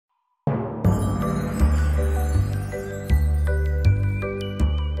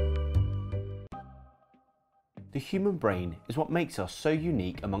The human brain is what makes us so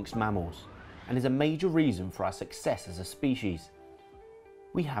unique amongst mammals and is a major reason for our success as a species.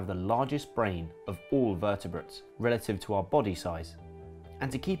 We have the largest brain of all vertebrates relative to our body size, and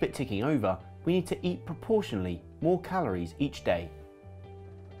to keep it ticking over, we need to eat proportionally more calories each day.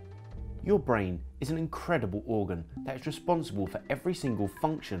 Your brain is an incredible organ that is responsible for every single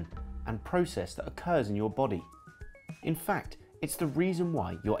function and process that occurs in your body. In fact, it's the reason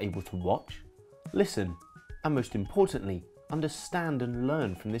why you're able to watch, listen, and most importantly, understand and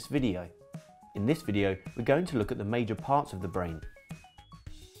learn from this video. In this video, we're going to look at the major parts of the brain.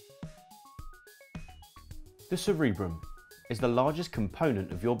 The cerebrum is the largest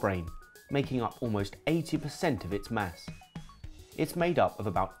component of your brain, making up almost 80% of its mass. It's made up of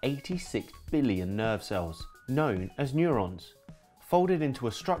about 86 billion nerve cells, known as neurons, folded into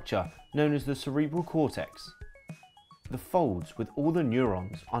a structure known as the cerebral cortex. The folds with all the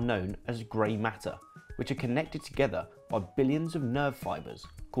neurons are known as grey matter, which are connected together by billions of nerve fibres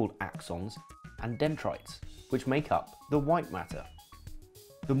called axons and dendrites, which make up the white matter.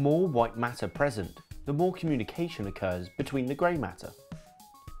 The more white matter present, the more communication occurs between the grey matter.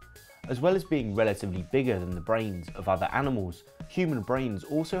 As well as being relatively bigger than the brains of other animals, human brains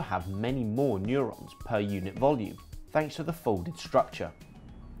also have many more neurons per unit volume, thanks to the folded structure.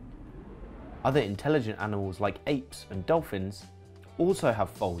 Other intelligent animals like apes and dolphins also have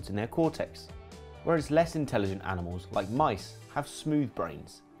folds in their cortex, whereas less intelligent animals like mice have smooth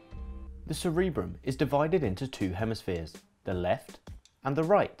brains. The cerebrum is divided into two hemispheres, the left and the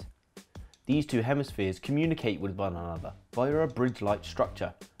right. These two hemispheres communicate with one another via a bridge-like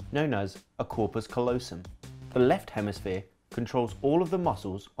structure known as a corpus callosum. The left hemisphere controls all of the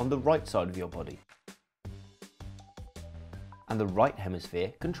muscles on the right side of your body, and the right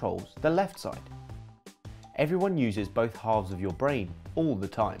hemisphere controls the left side. Everyone uses both halves of your brain all the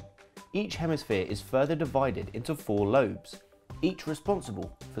time. Each hemisphere is further divided into 4 lobes, each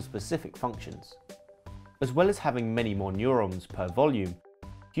responsible for specific functions. As well as having many more neurons per volume,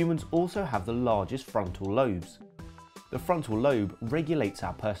 humans also have the largest frontal lobes. The frontal lobe regulates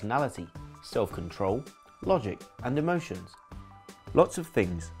our personality, self-control, logic, and emotions. Lots of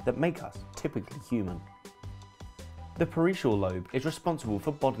things that make us typically human. The parietal lobe is responsible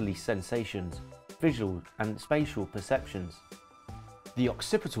for bodily sensations, visual and spatial perceptions. The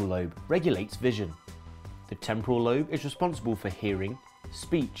occipital lobe regulates vision. The temporal lobe is responsible for hearing,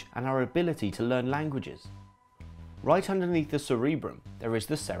 speech, and our ability to learn languages. Right underneath the cerebrum, there is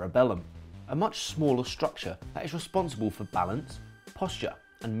the cerebellum, a much smaller structure that is responsible for balance, posture,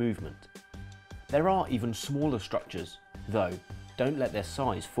 and movement. There are even smaller structures, though don't let their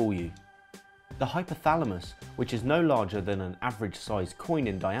size fool you. The hypothalamus, which is no larger than an average-sized coin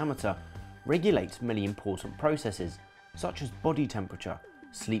in diameter, regulates many important processes such as body temperature,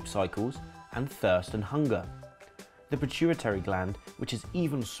 sleep cycles, and thirst and hunger. The Pituitary Gland, which is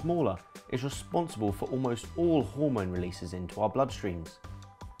even smaller, is responsible for almost all hormone releases into our bloodstreams.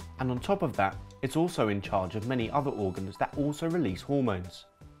 And on top of that, it's also in charge of many other organs that also release hormones.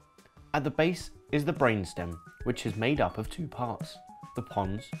 At the base is the brainstem, which is made up of 2 parts, the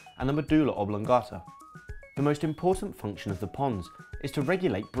pons and the medulla oblongata. The most important function of the pons is to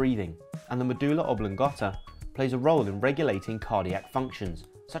regulate breathing, and the medulla oblongata plays a role in regulating cardiac functions,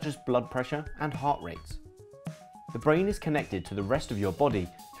 such as blood pressure and heart rates. The brain is connected to the rest of your body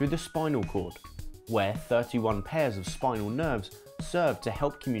through the spinal cord, where 31 pairs of spinal nerves serve to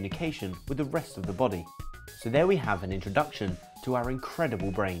help communication with the rest of the body. So there we have an introduction to our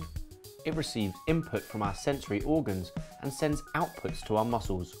incredible brain. It receives input from our sensory organs and sends outputs to our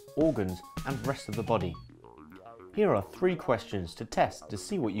muscles, organs, and rest of the body. Here are 3 questions to test to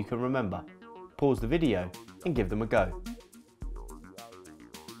see what you can remember. Pause the video and give them a go.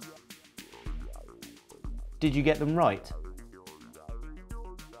 Did you get them right?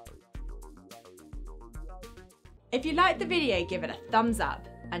 If you liked the video, give it a thumbs up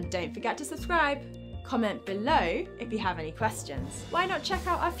and don't forget to subscribe. Comment below if you have any questions. Why not check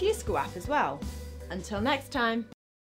out our FuseSchool app as well? Until next time.